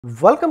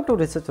Welcome to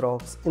Research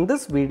Rocks. In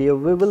this video,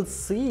 we will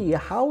see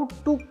how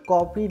to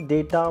copy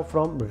data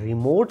from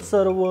remote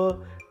server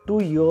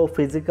to your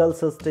physical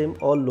system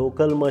or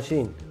local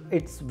machine.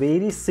 It's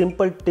very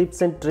simple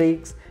tips and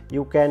tricks.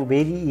 You can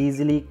very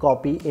easily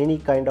copy any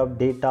kind of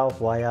data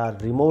via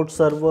remote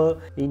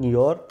server in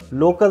your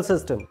local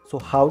system. So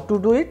how to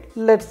do it?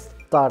 Let's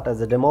start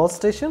as a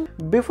demonstration.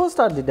 Before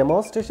start the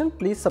demonstration,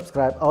 please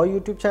subscribe our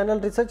YouTube channel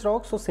Research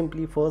Rocks. So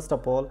simply first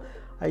of all,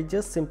 I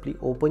just simply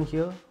open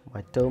here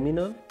my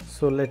terminal.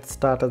 So let's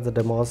start as a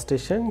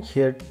demonstration.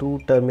 Here two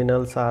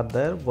terminals are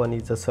there. One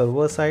is the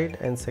server side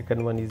and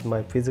second one is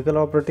my physical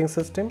operating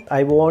system.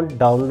 I want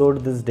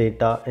download this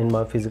data in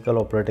my physical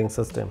operating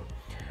system.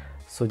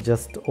 So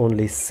just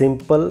only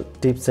simple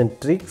tips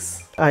and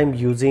tricks. I'm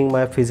using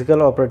my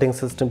physical operating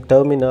system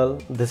terminal.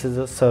 This is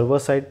a server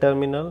side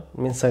terminal,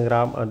 means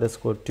sangram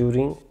underscore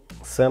Turing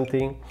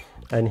something,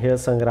 and here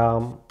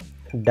sangram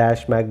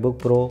dash MacBook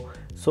Pro.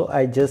 So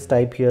I just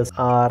type here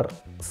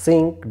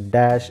rsync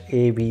dash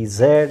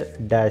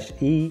avz dash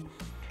e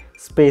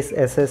space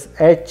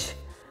ssh.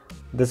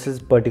 This is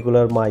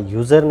particular my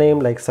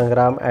username like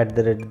sangram at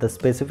the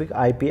specific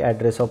IP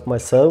address of my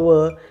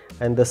server,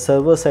 and the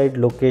server side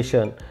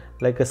location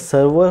like a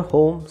server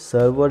home,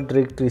 server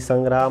directory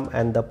sangram,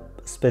 and the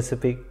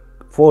specific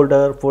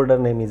folder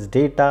name is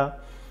data,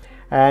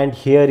 and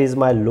here is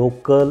my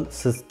local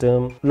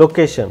system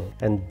location,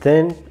 and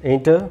then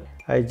enter.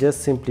 I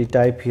just simply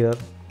type here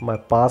my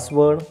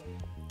password,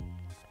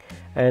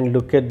 and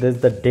look at this,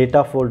 the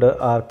data folder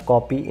are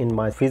copy in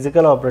my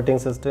physical operating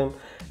system,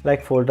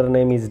 like folder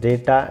name is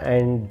data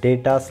and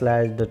data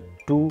slash the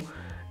two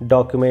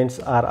documents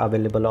are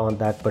available on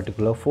that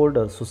particular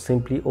folder. So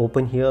simply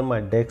open here my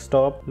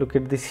desktop. Look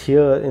at this,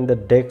 here in the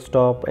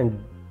desktop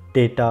and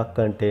data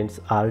contents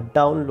are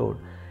download.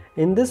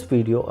 In this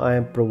video, I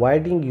am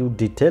providing you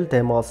detailed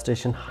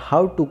demonstration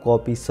how to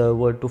copy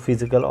server to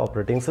physical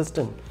operating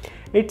system.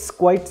 It's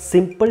quite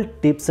simple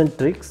tips and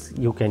tricks.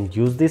 You can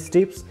use these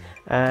tips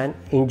and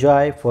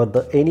enjoy for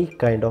the any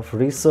kind of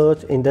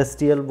research,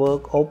 industrial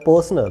work or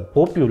personal.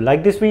 Hope you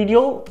like this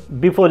video.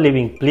 Before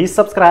leaving, please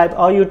subscribe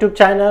our YouTube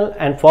channel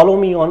and follow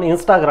me on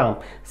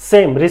Instagram.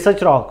 Same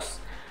Research Rocks.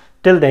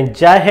 Till then,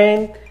 Jai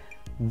Hind,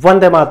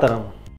 Vande Mataram.